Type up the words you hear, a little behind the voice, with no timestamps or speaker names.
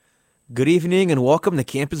Good evening and welcome to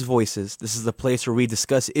Campus Voices. This is the place where we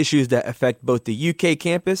discuss issues that affect both the UK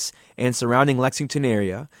campus and surrounding Lexington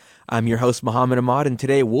area. I'm your host, Muhammad Ahmad, and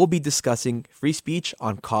today we'll be discussing free speech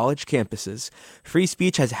on college campuses. Free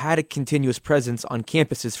speech has had a continuous presence on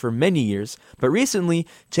campuses for many years, but recently,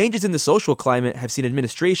 changes in the social climate have seen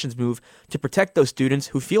administrations move to protect those students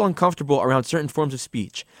who feel uncomfortable around certain forms of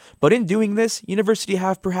speech. But in doing this, universities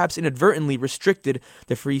have perhaps inadvertently restricted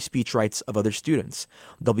the free speech rights of other students.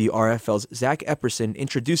 WRFL's Zach Epperson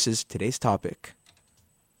introduces today's topic.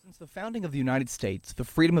 Since the founding of the United States, the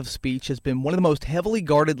freedom of speech has been one of the most heavily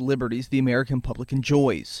guarded liberties the American public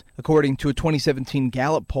enjoys. According to a 2017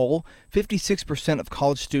 Gallup poll, 56% of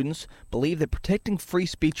college students believe that protecting free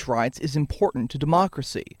speech rights is important to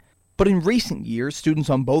democracy. But in recent years, students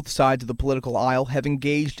on both sides of the political aisle have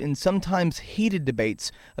engaged in sometimes heated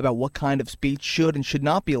debates about what kind of speech should and should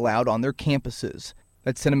not be allowed on their campuses.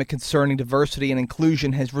 That sentiment concerning diversity and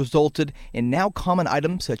inclusion has resulted in now common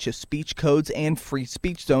items such as speech codes and free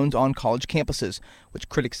speech zones on college campuses, which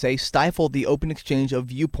critics say stifle the open exchange of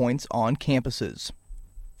viewpoints on campuses.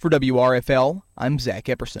 For WRFL, I'm Zach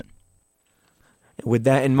Epperson. With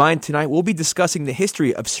that in mind, tonight we'll be discussing the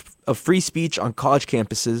history of free speech on college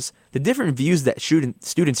campuses, the different views that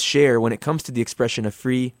students share when it comes to the expression of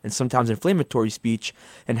free and sometimes inflammatory speech,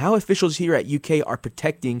 and how officials here at UK are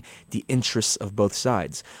protecting the interests of both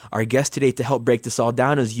sides. Our guest today to help break this all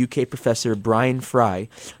down is UK Professor Brian Fry.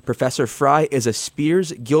 Professor Fry is a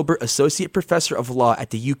Spears Gilbert Associate Professor of Law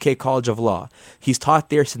at the UK College of Law. He's taught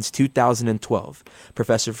there since 2012.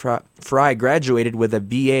 Professor Fry graduated with a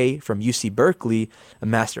BA from UC Berkeley, a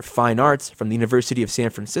Master of Fine Arts from the University of San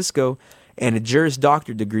Francisco, and a Juris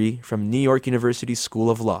Doctor degree from New York University School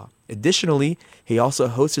of Law. Additionally, he also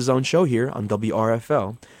hosts his own show here on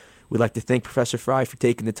WRFL. We'd like to thank Professor Fry for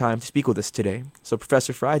taking the time to speak with us today. So,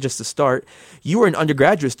 Professor Fry, just to start, you were an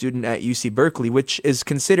undergraduate student at UC Berkeley, which is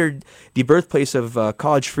considered the birthplace of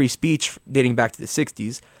college free speech dating back to the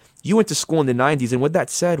 60s. You went to school in the 90s, and with that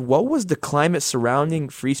said, what was the climate surrounding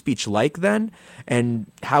free speech like then, and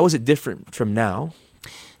how is it different from now?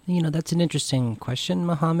 You know, that's an interesting question,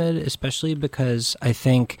 Mohammed, especially because I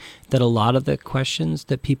think that a lot of the questions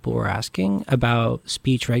that people were asking about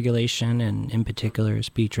speech regulation, and in particular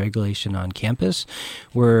speech regulation on campus,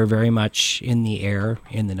 were very much in the air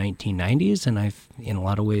in the 1990s. And I, in a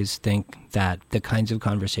lot of ways, think that the kinds of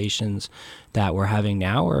conversations that we're having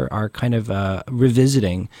now are kind of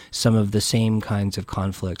revisiting some of the same kinds of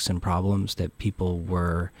conflicts and problems that people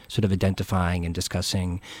were sort of identifying and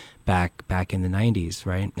discussing back in the 90s,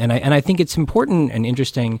 right? And I think it's important and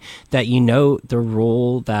interesting that you know the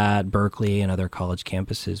role that Berkeley and other college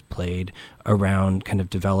campuses played around kind of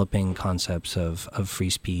developing concepts of free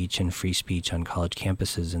speech and free speech on college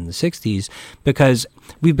campuses in the 60s, because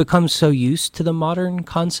we've become so used to the modern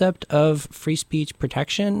concept of free speech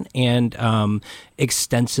protection and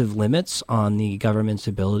extensive limits on the government's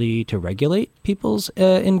ability to regulate people's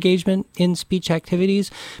engagement in speech activities.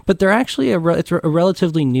 But they're actually it's a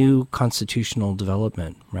relatively new constitutional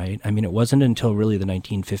development, right? I mean, it wasn't until really the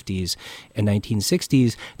 1950s and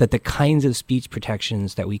 1960s that the kinds of speech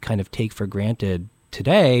protections that we kind of take for granted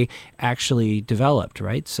today actually developed,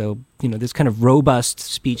 right? So, you know, this kind of robust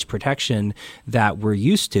speech protection that we're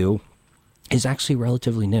used to is actually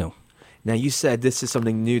relatively new. Now, you said this is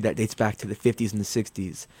something new that dates back to the 50s and the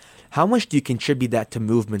 60s. How much do you contribute that to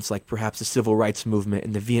movements like perhaps the Civil Rights Movement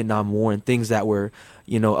and the Vietnam War and things that were,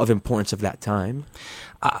 you know, of importance of that time?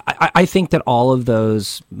 I think that all of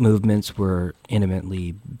those movements were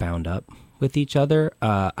intimately bound up with each other.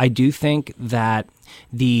 I do think that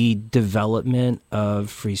the development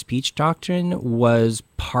of free speech doctrine was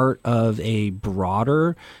part of a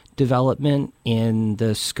broader development in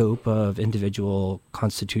the scope of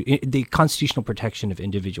the constitutional protection of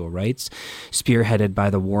individual rights, spearheaded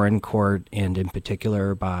by the Warren Court and in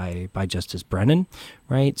particular by Justice Brennan,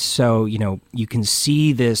 right? So, you know, you can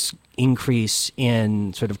see this increase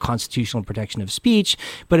in sort of constitutional protection of speech,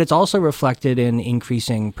 but it's also reflected in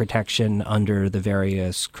increasing protection under the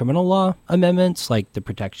various criminal law amendments, like the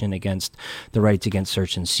protection against the rights against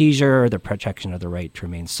search and seizure, the protection of the right to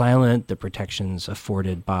remain silent, the protections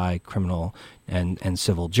afforded by criminal and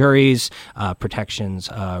civil juries, protections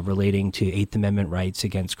relating to Eighth Amendment rights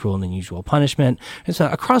against cruel and unusual punishment. And so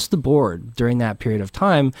across the board during that period of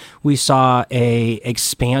time, we saw a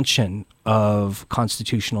expansion of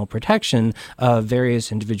constitutional protection of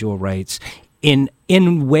various individual rights in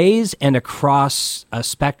ways and across a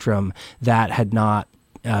spectrum that had not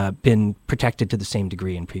been protected to the same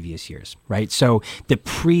degree in previous years, right? So the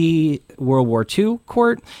pre-World War II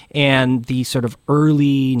court and the sort of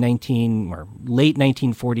late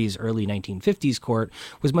 1940s, early 1950s court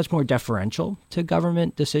was much more deferential to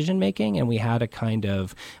government decision making, and we had a kind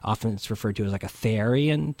of, often it's referred to as like a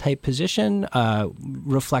Thayerian type position,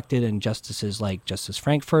 reflected in justices like Justice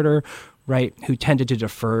Frankfurter, right, who tended to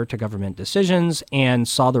defer to government decisions and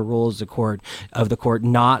saw the role of the court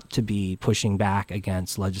not to be pushing back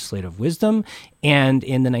against legislative wisdom. And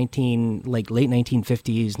in the late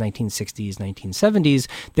 1950s, 1960s, 1970s,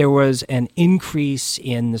 there was an increase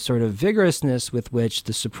in the sort of vigorousness with which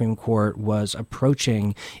the Supreme Court was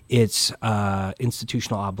approaching its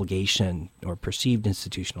institutional obligation, or perceived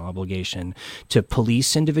institutional obligation, to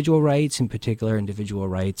police individual rights, in particular individual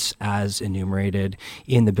rights as enumerated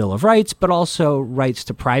in the Bill of Rights, but also rights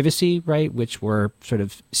to privacy, right, which were sort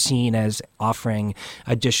of seen as offering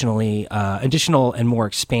additional and more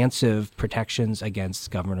expansive protections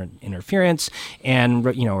against government interference, and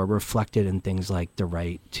are reflected in things like the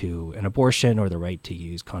right to an abortion or the right to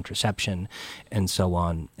use contraception, and so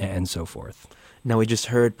on and so forth. Now, we just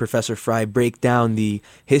heard Professor Frye break down the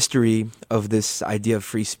history of this idea of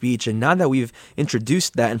free speech, and now that we've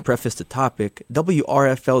introduced that and prefaced the topic,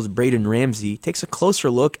 WRFL's Braden Ramsey takes a closer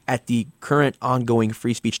look at the current ongoing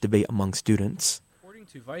free speech debate among students. According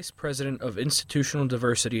to Vice President of Institutional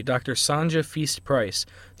Diversity, Dr. Sanja Feast-Price,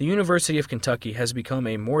 the University of Kentucky has become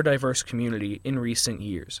a more diverse community in recent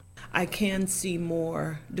years. I can see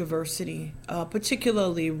more diversity,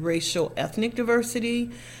 particularly racial, ethnic diversity.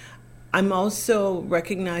 I'm also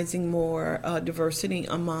recognizing more diversity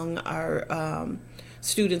among our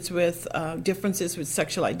students with differences with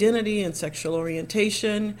sexual identity and sexual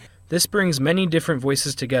orientation. This brings many different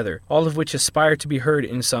voices together, all of which aspire to be heard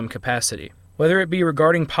in some capacity. Whether it be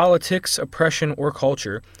regarding politics, oppression, or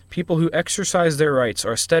culture, people who exercise their rights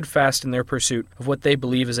are steadfast in their pursuit of what they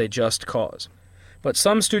believe is a just cause. But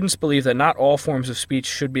some students believe that not all forms of speech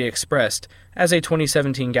should be expressed, as a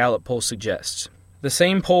 2017 Gallup poll suggests. The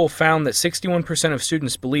same poll found that 61% of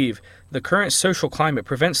students believe the current social climate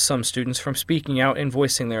prevents some students from speaking out and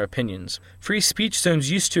voicing their opinions. Free speech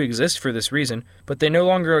zones used to exist for this reason, but they no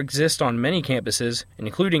longer exist on many campuses,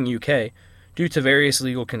 including UK, due to various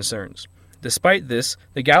legal concerns. Despite this,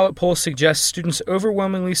 the Gallup poll suggests students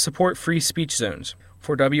overwhelmingly support free speech zones.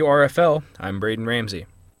 For WRFL, I'm Braden Ramsey.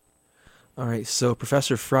 All right, so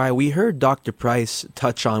Professor Frye, we heard Dr. Price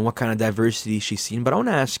touch on what kind of diversity she's seen, but I want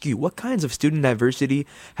to ask you, what kinds of student diversity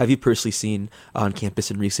have you personally seen on campus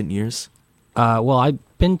in recent years? Well,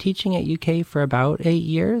 I've been teaching at UK for about 8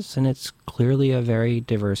 years, and it's clearly a very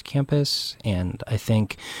diverse campus. And I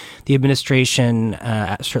think the administration,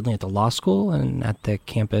 certainly at the law school and at the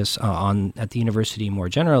campus at the university more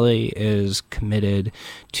generally, is committed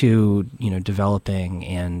to developing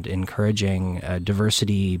and encouraging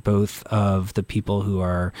diversity, both of the people who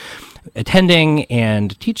are attending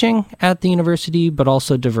and teaching at the university, but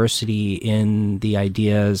also diversity in the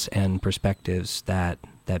ideas and perspectives that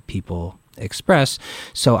people express.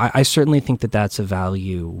 So I certainly think that that's a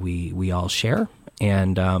value we all share,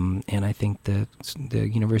 and I think the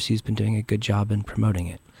university has been doing a good job in promoting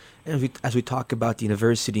it. And as we talk about the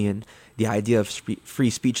university and the idea of free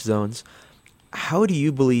speech zones, how do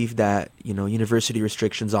you believe that university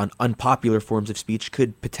restrictions on unpopular forms of speech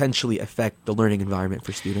could potentially affect the learning environment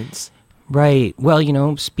for students? Right.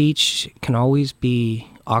 Well, speech can always be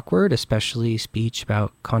awkward, especially speech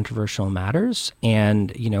about controversial matters.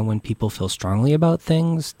 And, when people feel strongly about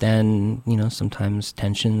things, then, sometimes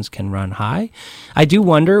tensions can run high. I do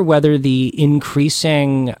wonder whether the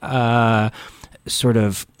increasing sort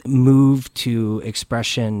of move to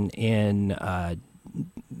expression in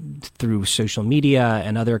through social media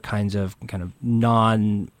and other kinds of kind of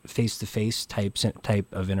non-face-to-face type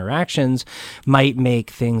of interactions might make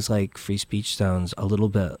things like free speech zones a little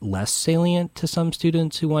bit less salient to some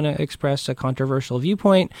students who want to express a controversial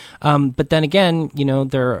viewpoint. But then again,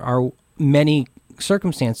 there are many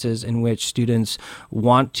circumstances in which students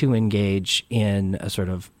want to engage in a sort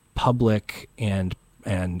of public and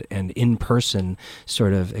in-person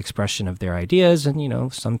sort of expression of their ideas.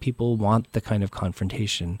 And, some people want the kind of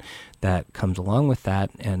confrontation that comes along with that.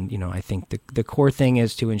 And, I think the core thing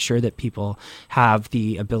is to ensure that people have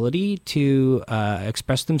the ability to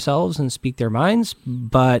express themselves and speak their minds,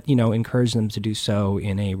 but, encourage them to do so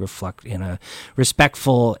in a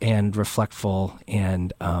respectful and reflectful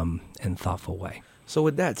and thoughtful way. So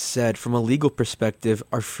with that said, from a legal perspective,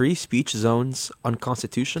 are free speech zones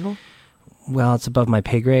unconstitutional? Well, it's above my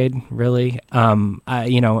pay grade, really.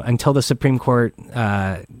 Until the Supreme Court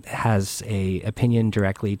has a opinion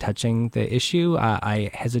directly touching the issue, I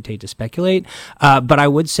hesitate to speculate. But I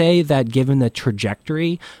would say that given the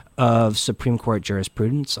trajectory of Supreme Court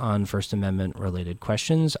jurisprudence on First Amendment-related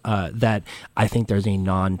questions, that I think there's a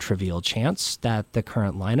non-trivial chance that the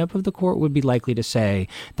current lineup of the court would be likely to say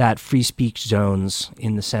that free speech zones,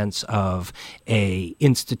 in the sense of a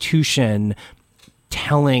institution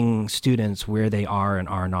telling students where they are and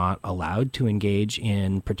are not allowed to engage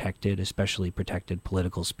in especially protected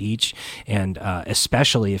political speech, and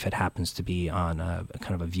especially if it happens to be on a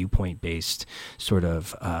kind of a viewpoint-based sort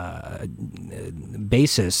of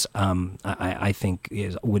basis, I think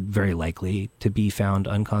would very likely to be found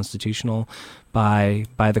unconstitutional by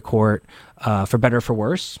the court, for better or for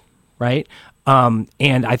worse, right? And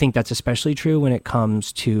I think that's especially true when it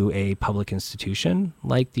comes to a public institution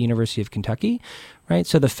like the University of Kentucky, right?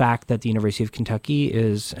 So the fact that the University of Kentucky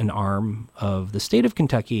is an arm of the state of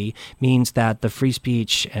Kentucky means that the free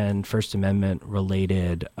speech and First Amendment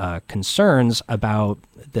related concerns about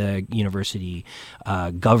the university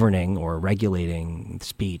governing or regulating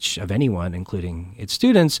speech of anyone, including its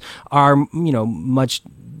students, are,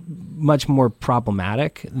 much more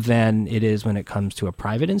problematic than it is when it comes to a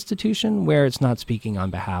private institution where it's not speaking on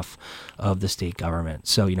behalf of the state government.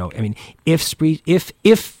 So,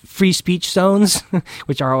 if free speech zones,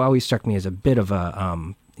 which always struck me as a bit of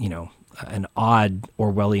a, an odd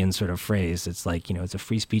Orwellian sort of phrase. It's like, it's a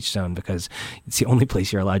free speech zone because it's the only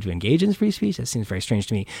place you're allowed to engage in free speech. That seems very strange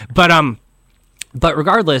to me. But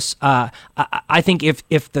regardless, I think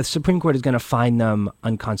if the Supreme Court is going to find them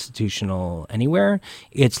unconstitutional anywhere,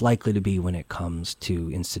 it's likely to be when it comes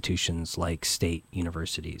to institutions like state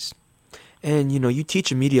universities. And, you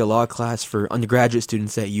teach a media law class for undergraduate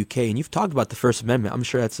students at UK, and you've talked about the First Amendment. I'm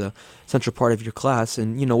sure that's a central part of your class.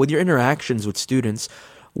 And, with your interactions with students,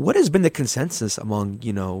 what has been the consensus among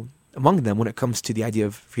them when it comes to the idea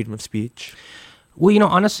of freedom of speech? Well,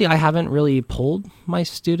 honestly, I haven't really polled my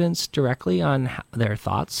students directly on their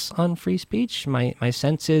thoughts on free speech. My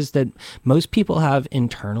sense is that most people have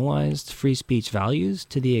internalized free speech values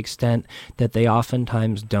to the extent that they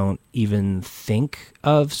oftentimes don't even think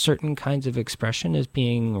of certain kinds of expression as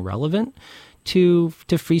being relevant to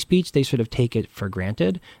free speech. They sort of take it for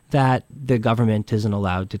granted that the government isn't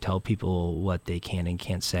allowed to tell people what they can and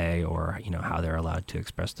can't say, or how they're allowed to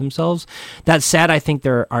express themselves. That said, I think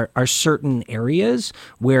there are certain areas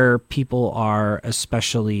where people are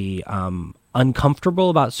especially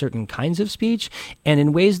uncomfortable about certain kinds of speech, and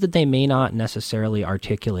in ways that they may not necessarily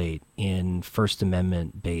articulate in First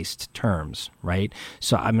Amendment based terms, right?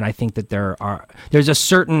 So I think that there are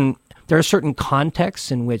certain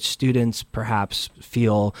contexts in which students perhaps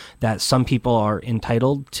feel that some people are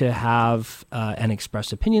entitled to have and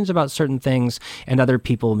express opinions about certain things, and other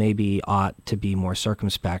people maybe ought to be more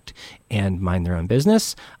circumspect and mind their own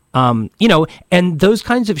business. And those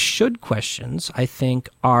kinds of should questions, I think,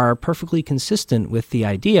 are perfectly consistent with the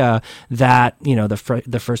idea that,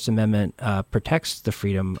 the First Amendment protects the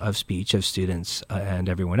freedom of speech of students and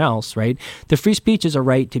everyone else, right? The free speech is a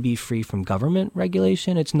right to be free from government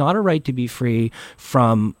regulation. It's not a right to be free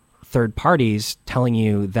from third parties telling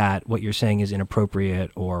you that what you're saying is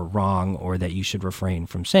inappropriate or wrong, or that you should refrain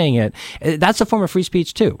from saying it. That's a form of free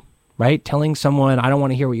speech too. Right? Telling someone, I don't want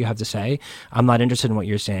to hear what you have to say. I'm not interested in what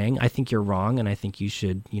you're saying. I think you're wrong, and I think you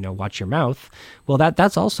should, watch your mouth. Well,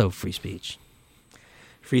 that's also free speech.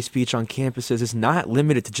 Free speech on campuses is not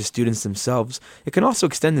limited to just students themselves. It can also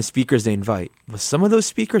extend the speakers they invite. But some of those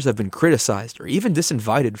speakers have been criticized or even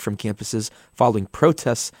disinvited from campuses following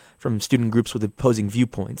protests from student groups with opposing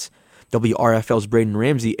viewpoints. WRFL's Braden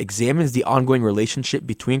Ramsey examines the ongoing relationship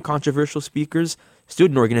between controversial speakers,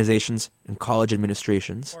 student organizations, and college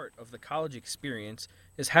administrations. Part of the college experience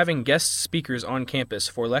is having guest speakers on campus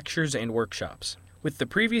for lectures and workshops. With the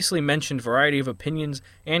previously mentioned variety of opinions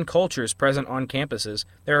and cultures present on campuses,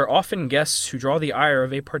 there are often guests who draw the ire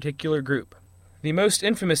of a particular group. The most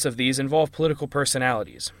infamous of these involve political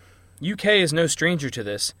personalities. UK is no stranger to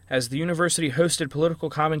this, as the university hosted political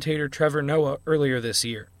commentator Trevor Noah earlier this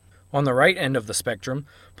year. On the right end of the spectrum,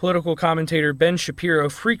 political commentator Ben Shapiro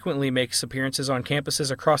frequently makes appearances on campuses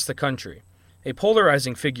across the country. A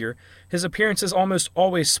polarizing figure, his appearances almost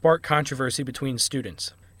always spark controversy between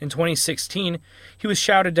students. In 2016, he was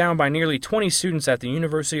shouted down by nearly 20 students at the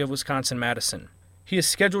University of Wisconsin-Madison. He is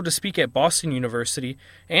scheduled to speak at Boston University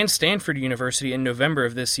and Stanford University in November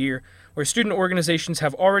of this year, where student organizations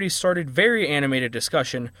have already started very animated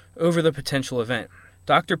discussion over the potential event.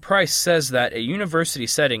 Dr. Price says that a university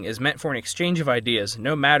setting is meant for an exchange of ideas,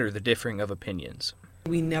 no matter the differing of opinions.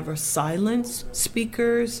 We never silence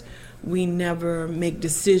speakers. We never make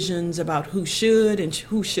decisions about who should and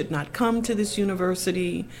who should not come to this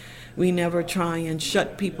university. We never try and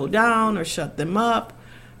shut people down or shut them up,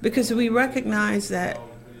 because we recognize that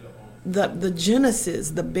the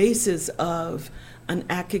genesis, the basis of an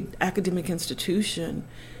academic institution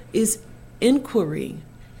is inquiry.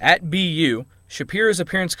 At BU, Shapiro's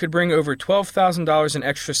appearance could bring over $12,000 in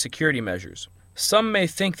extra security measures. Some may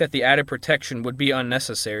think that the added protection would be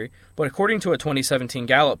unnecessary, but according to a 2017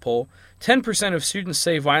 Gallup poll, 10% of students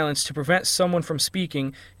say violence to prevent someone from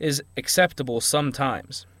speaking is acceptable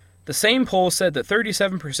sometimes. The same poll said that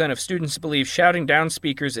 37% of students believe shouting down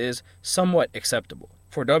speakers is somewhat acceptable.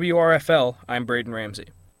 For WRFL, I'm Braden Ramsey.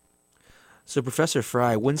 So, Professor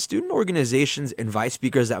Fry, when student organizations invite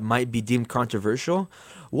speakers that might be deemed controversial,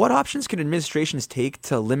 what options can administrations take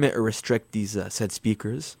to limit or restrict these said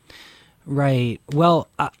speakers? Right. Well,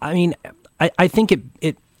 I think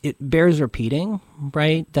it bears repeating,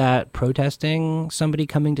 right, that protesting somebody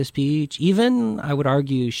coming to speech, even I would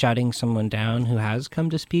argue shouting someone down who has come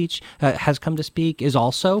to speak, is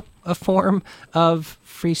also a form of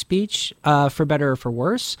free speech, for better or for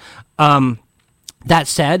worse. That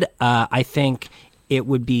said, I think it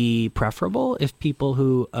would be preferable if people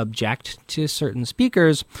who object to certain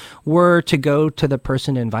speakers were to go to the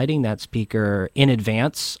person inviting that speaker in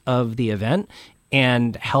advance of the event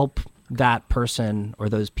and help that person or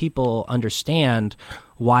those people understand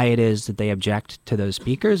why it is that they object to those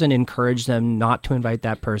speakers and encourage them not to invite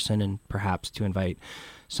that person and perhaps to invite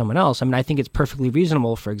someone else. I mean, I think it's perfectly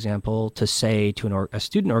reasonable, for example, to say to a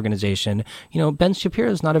student organization, Ben Shapiro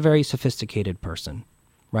is not a very sophisticated person,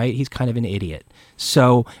 right? He's kind of an idiot.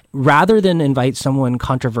 So rather than invite someone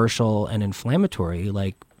controversial and inflammatory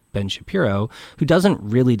like Ben Shapiro, who doesn't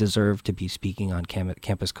really deserve to be speaking on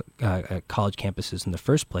college campuses in the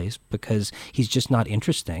first place because he's just not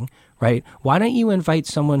interesting, right? Why don't you invite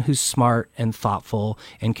someone who's smart and thoughtful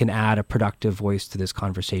and can add a productive voice to this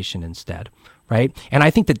conversation instead, right? And I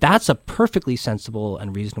think that that's a perfectly sensible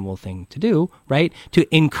and reasonable thing to do, right? To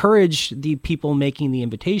encourage the people making the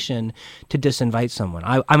invitation to disinvite someone.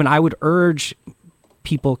 I would urge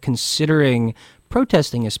people considering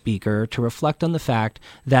protesting a speaker to reflect on the fact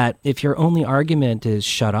that if your only argument is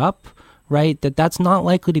shut up, right, that's not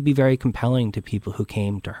likely to be very compelling to people who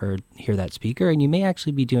came to hear that speaker, and you may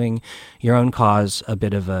actually be doing your own cause a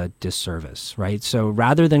bit of a disservice, right? So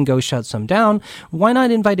rather than go shut some down, why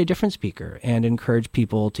not invite a different speaker and encourage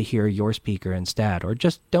people to hear your speaker instead, or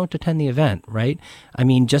just don't attend the event, right? I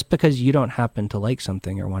mean, just because you don't happen to like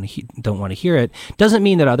something or don't want to hear it doesn't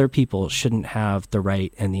mean that other people shouldn't have the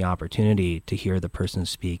right and the opportunity to hear the person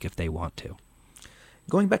speak if they want to.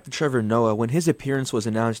 Going back to Trevor Noah, when his appearance was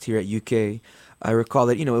announced here at UK, I recall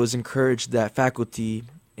that, it was encouraged that faculty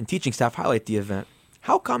and teaching staff highlight the event.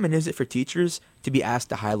 How common is it for teachers to be asked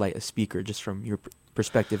to highlight a speaker, just from your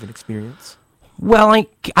perspective and experience? Well,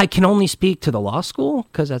 I can only speak to the law school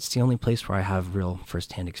because that's the only place where I have real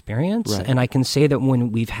firsthand experience. Right. And I can say that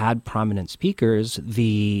when we've had prominent speakers,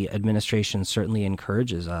 the administration certainly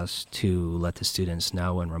encourages us to let the students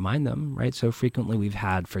know and remind them, right? So frequently we've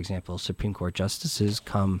had, for example, Supreme Court justices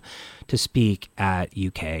come to speak at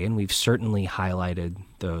UK, and we've certainly highlighted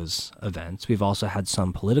those events. We've also had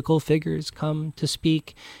some political figures come to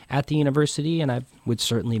speak at the university, and I would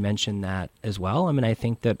certainly mention that as well. I mean, I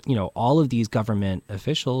think that, all of these government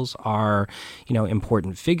officials are,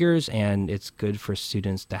 important figures, and it's good for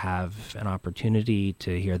students to have an opportunity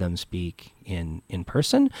to hear them speak in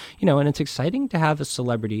person, and it's exciting to have a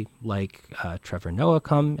celebrity like Trevor Noah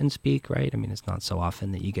come and speak, right? I mean, it's not so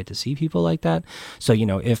often that you get to see people like that. So,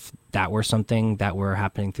 if that were something that were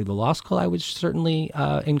happening through the law school, I would certainly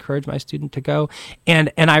encourage my student to go.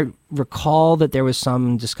 And I recall that there was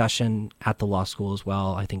some discussion at the law school as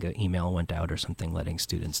well. I think an email went out or something letting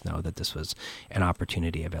students know that this was an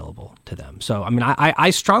opportunity available to them. So, I mean, I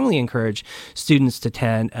strongly encourage students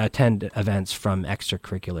to attend events from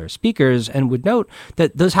extracurricular speakers, and would note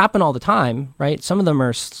that those happen all the time, right? Some of them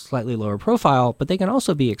are slightly lower profile, but they can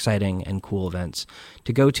also be exciting and cool events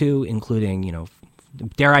to go to, including,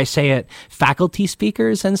 dare I say it, faculty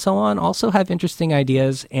speakers and so on also have interesting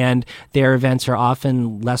ideas, and their events are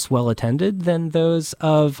often less well attended than those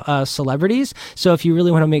of celebrities. So if you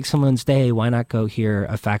really want to make someone's day, why not go hear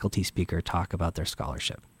a faculty speaker talk about their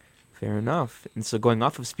scholarship? Fair enough. And so going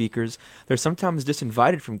off of speakers, they're sometimes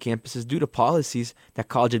disinvited from campuses due to policies that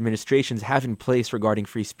college administrations have in place regarding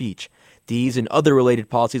free speech. These and other related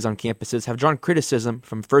policies on campuses have drawn criticism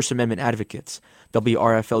from First Amendment advocates.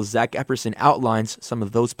 WRFL's Zach Epperson outlines some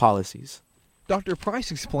of those policies. Dr.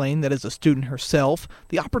 Price explained that as a student herself,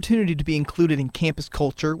 the opportunity to be included in campus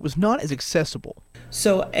culture was not as accessible.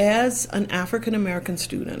 So as an African American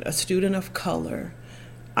student, a student of color,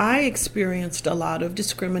 I experienced a lot of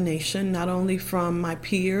discrimination, not only from my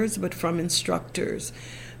peers, but from instructors.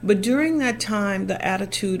 But during that time, the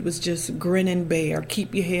attitude was just grin and bear,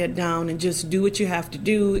 keep your head down and just do what you have to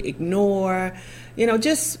do, ignore,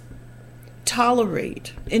 just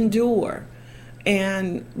tolerate, endure,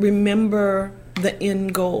 and remember the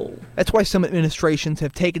end goal. That's why some administrations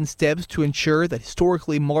have taken steps to ensure that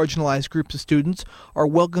historically marginalized groups of students are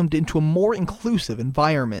welcomed into a more inclusive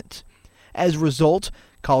environment. As a result,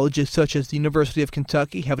 colleges such as the University of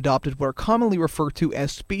Kentucky have adopted what are commonly referred to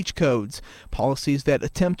as speech codes, policies that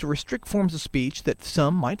attempt to restrict forms of speech that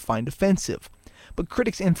some might find offensive. But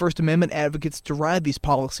critics and First Amendment advocates deride these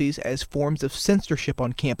policies as forms of censorship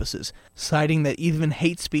on campuses, citing that even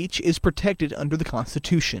hate speech is protected under the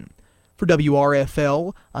Constitution. For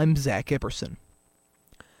WRFL, I'm Zach Epperson.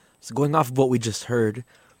 So going off of what we just heard,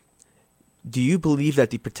 do you believe that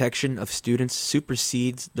the protection of students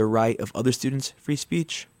supersedes the right of other students' free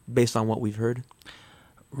speech based on what we've heard?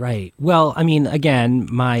 Right. Well, I mean, again,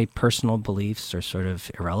 my personal beliefs are sort of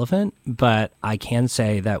irrelevant, but I can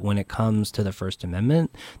say that when it comes to the First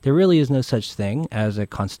Amendment, there really is no such thing as a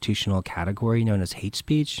constitutional category known as hate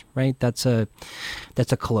speech, right? That's a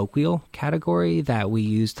colloquial category that we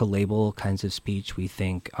use to label kinds of speech we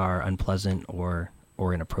think are unpleasant or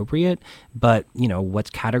inappropriate, but what's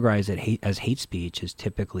categorized as hate speech is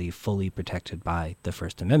typically fully protected by the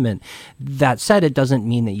First Amendment. That said, it doesn't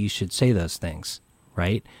mean that you should say those things,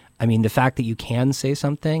 right? I mean, the fact that you can say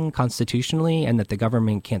something constitutionally and that the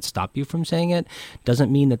government can't stop you from saying it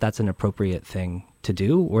doesn't mean that that's an appropriate thing to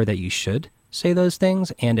do or that you should say those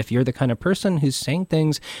things. And if you're the kind of person who's saying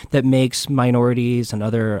things that makes minorities and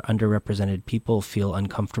other underrepresented people feel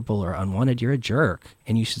uncomfortable or unwanted, you're a jerk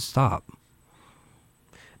and you should stop.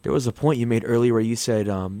 There was a point you made earlier where you said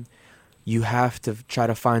you have to try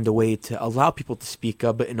to find a way to allow people to speak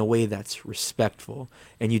up, but in a way that's respectful.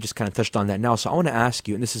 And you just kind of touched on that now. So I want to ask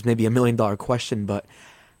you, and this is maybe $1 million question, but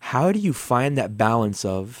how do you find that balance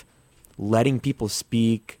of letting people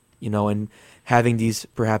speak, and having these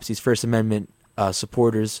First Amendment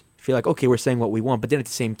supporters feel like, okay, we're saying what we want, but then at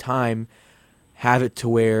the same time have it to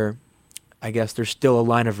where I guess there's still a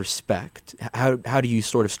line of respect. How do you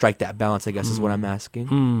sort of strike that balance, I guess, is what I'm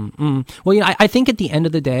asking. Well, I think at the end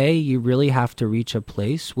of the day, you really have to reach a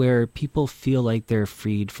place where people feel like they're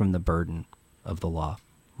freed from the burden of the law,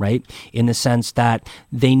 right? In the sense that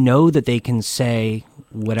they know that they can say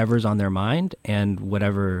whatever's on their mind and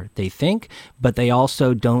whatever they think, but they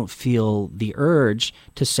also don't feel the urge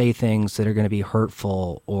to say things that are going to be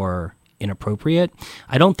hurtful or inappropriate.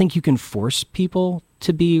 I don't think you can force people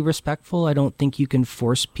to be respectful. I don't think you can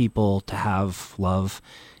force people to have love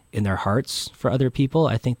in their hearts for other people.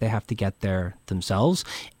 I think they have to get there themselves,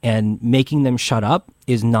 and making them shut up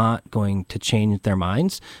is not going to change their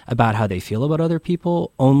minds about how they feel about other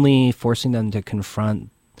people. Only forcing them to confront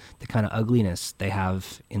the kind of ugliness they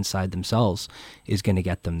have inside themselves is going to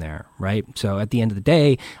get them there, right? So at the end of the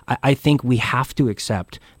day, I think we have to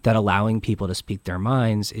accept that allowing people to speak their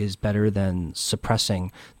minds is better than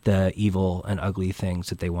suppressing the evil and ugly things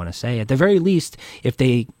that they want to say. At the very least, if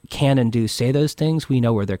they can and do say those things, we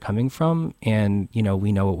know where they're coming from, and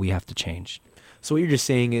we know what we have to change. So what you're just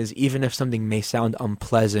saying is, even if something may sound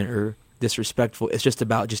unpleasant or disrespectful, it's just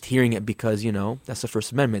about just hearing it because, that's the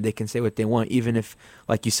First Amendment. They can say what they want, even if,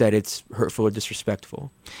 like you said, it's hurtful or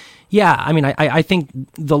disrespectful. Yeah, I mean, I think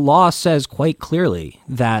the law says quite clearly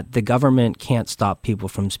that the government can't stop people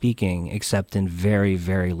from speaking except in very,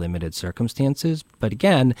 very limited circumstances. But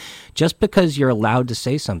again, just because you're allowed to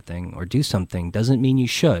say something or do something doesn't mean you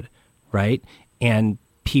should, right? And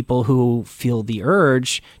people who feel the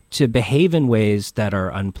urge to behave in ways that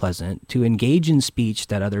are unpleasant, to engage in speech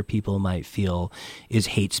that other people might feel is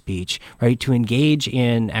hate speech, right? To engage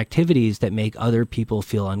in activities that make other people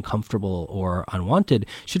feel uncomfortable or unwanted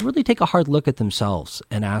should really take a hard look at themselves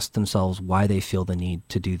and ask themselves why they feel the need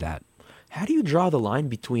to do that. How do you draw the line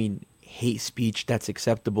between hate speech that's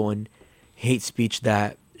acceptable and hate speech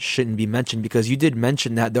that shouldn't be mentioned? Because you did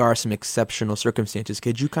mention that there are some exceptional circumstances.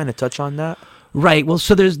 Could you kind of touch on that? Right. Well,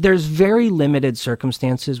 so there's very limited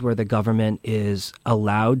circumstances where the government is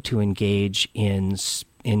allowed to engage in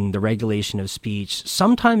the regulation of speech,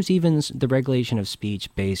 sometimes even the regulation of speech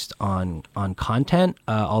based on content,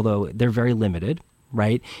 although they're very limited,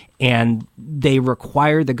 right? And they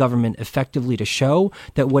require the government effectively to show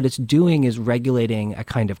that what it's doing is regulating a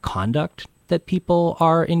kind of conduct that people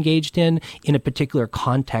are engaged in a particular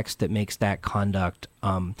context that makes that conduct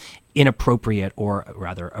inappropriate, or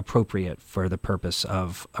rather appropriate for the purpose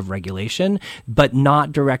of regulation, but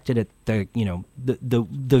not directed at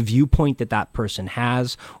the viewpoint that person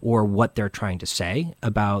has or what they're trying to say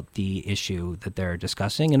about the issue that they're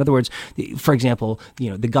discussing. In other words, for example,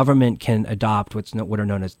 the government can adopt what are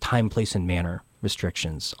known as time, place, and manner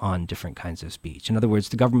restrictions on different kinds of speech. In other words,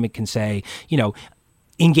 the government can say,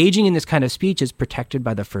 engaging in this kind of speech is protected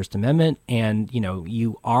by the First Amendment, and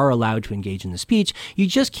you are allowed to engage in the speech. You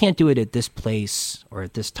just can't do it at this place or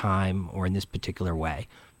at this time or in this particular way,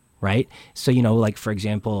 right? So like for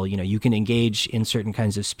example, you can engage in certain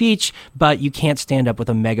kinds of speech, but you can't stand up with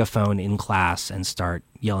a megaphone in class and start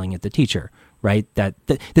yelling at the teacher. Right,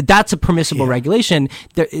 that's a permissible regulation.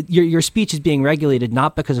 Your speech is being regulated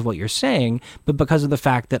not because of what you're saying, but because of the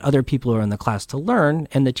fact that other people are in the class to learn,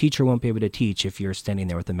 and the teacher won't be able to teach if you're standing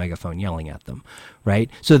there with a megaphone yelling at them.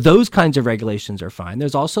 Right, so those kinds of regulations are fine.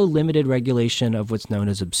 There's also limited regulation of what's known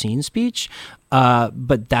as obscene speech,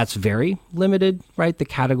 but that's very limited. Right, the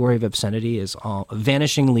category of obscenity is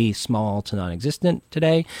vanishingly small to non-existent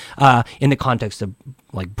today. In the context of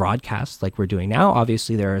like broadcasts, like we're doing now,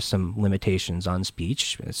 obviously there are some limitations on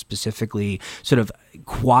speech, specifically sort of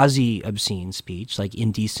quasi-obscene speech, like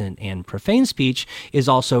indecent and profane speech, is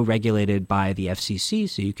also regulated by the FCC.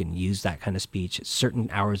 So you can use that kind of speech at certain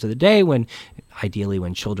hours of the day ideally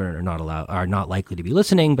when children are not likely to be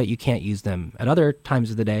listening, but you can't use them at other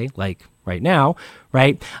times of the day, like right now,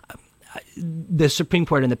 right? The Supreme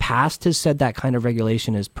Court in the past has said that kind of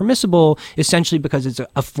regulation is permissible, essentially because it's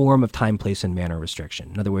a form of time, place, and manner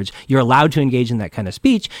restriction. In other words, you're allowed to engage in that kind of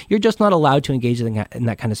speech. You're just not allowed to engage in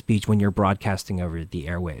that kind of speech when you're broadcasting over the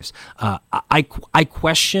airwaves. I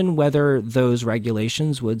question whether those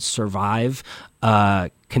regulations would survive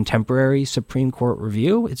contemporary Supreme Court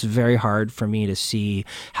review. It's very hard for me to see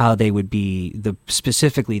how they would be,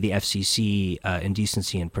 specifically the FCC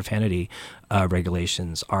indecency and profanity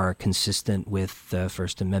regulations are consistent with the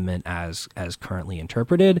First Amendment as currently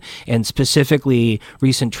interpreted, and specifically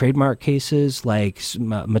recent trademark cases like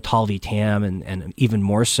Mattal v. Tam and even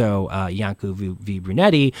more so Iancu v.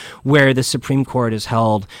 Brunetti, where the Supreme Court has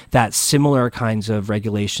held that similar kinds of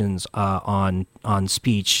regulations on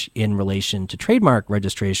speech in relation to trademark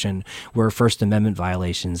registration were First Amendment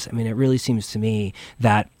violations. I mean, it really seems to me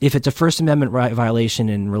that if it's a First Amendment violation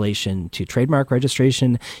in relation to trademark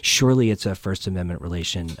registration, surely it's a First Amendment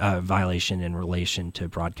violation in relation to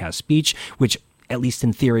broadcast speech, which at least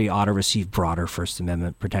in theory ought to receive broader First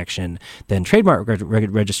Amendment protection than trademark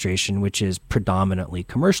registration, which is predominantly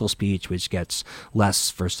commercial speech, which gets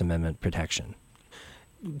less First Amendment protection.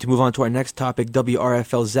 To move on to our next topic,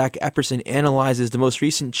 WRFL Zach Epperson analyzes the most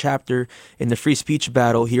recent chapter in the free speech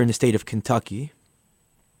battle here in the state of Kentucky.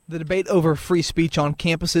 The debate over free speech on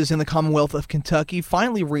campuses in the Commonwealth of Kentucky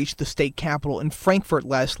finally reached the state capitol in Frankfort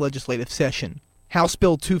last legislative session. House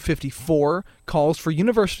Bill 254 calls for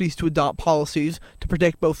universities to adopt policies to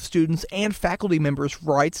protect both students and faculty members'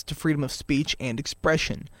 rights to freedom of speech and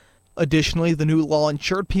expression. Additionally, the new law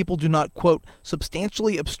ensured people do not, quote,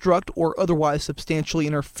 substantially obstruct or otherwise substantially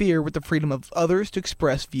interfere with the freedom of others to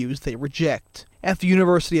express views they reject. At the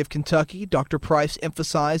University of Kentucky, Dr. Price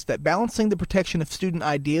emphasized that balancing the protection of student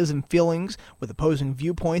ideas and feelings with opposing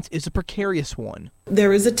viewpoints is a precarious one.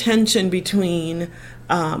 There is a tension between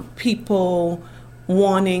people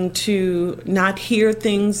wanting to not hear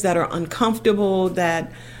things that are uncomfortable,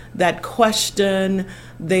 that question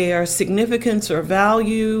their significance or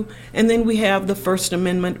value. And then we have the First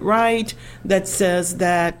Amendment right that says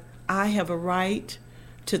that I have a right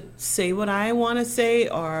to say what I want to say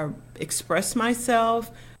or express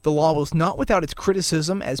myself. The law was not without its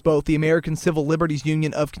criticism, as both the American Civil Liberties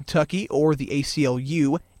Union of Kentucky, or the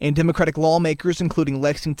ACLU, and Democratic lawmakers, including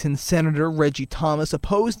Lexington Senator Reggie Thomas,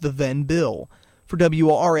 opposed the then bill. For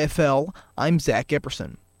WRFL, I'm Zach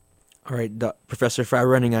Epperson. All right, Professor Fry,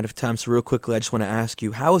 we're running out of time, so real quickly, I just want to ask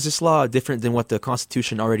you, how is this law different than what the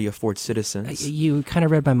Constitution already affords citizens? You kind of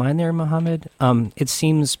read my mind there, Mohammed. It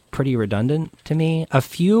seems pretty redundant to me. A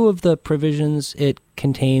few of the provisions it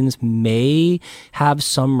contains may have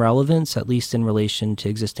some relevance, at least in relation to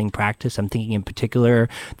existing practice. I'm thinking in particular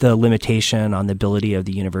the limitation on the ability of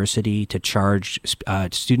the university to charge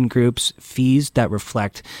student groups fees that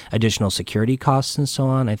reflect additional security costs and so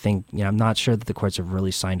on. I think, I'm not sure that the courts have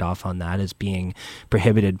really signed off on that as being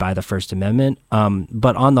prohibited by the First Amendment.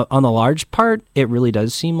 But on the large part, it really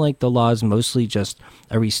does seem like the law is mostly just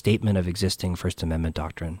a restatement of existing First Amendment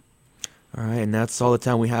doctrine. All right, and that's all the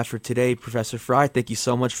time we have for today. Professor Fry, thank you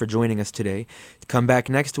so much for joining us today. Come back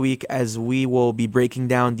next week as we will be breaking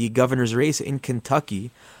down the governor's race in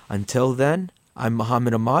Kentucky. Until then, I'm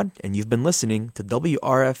Muhammad Ahmad, and you've been listening to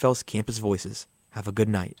WRFL's Campus Voices. Have a good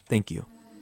night. Thank you.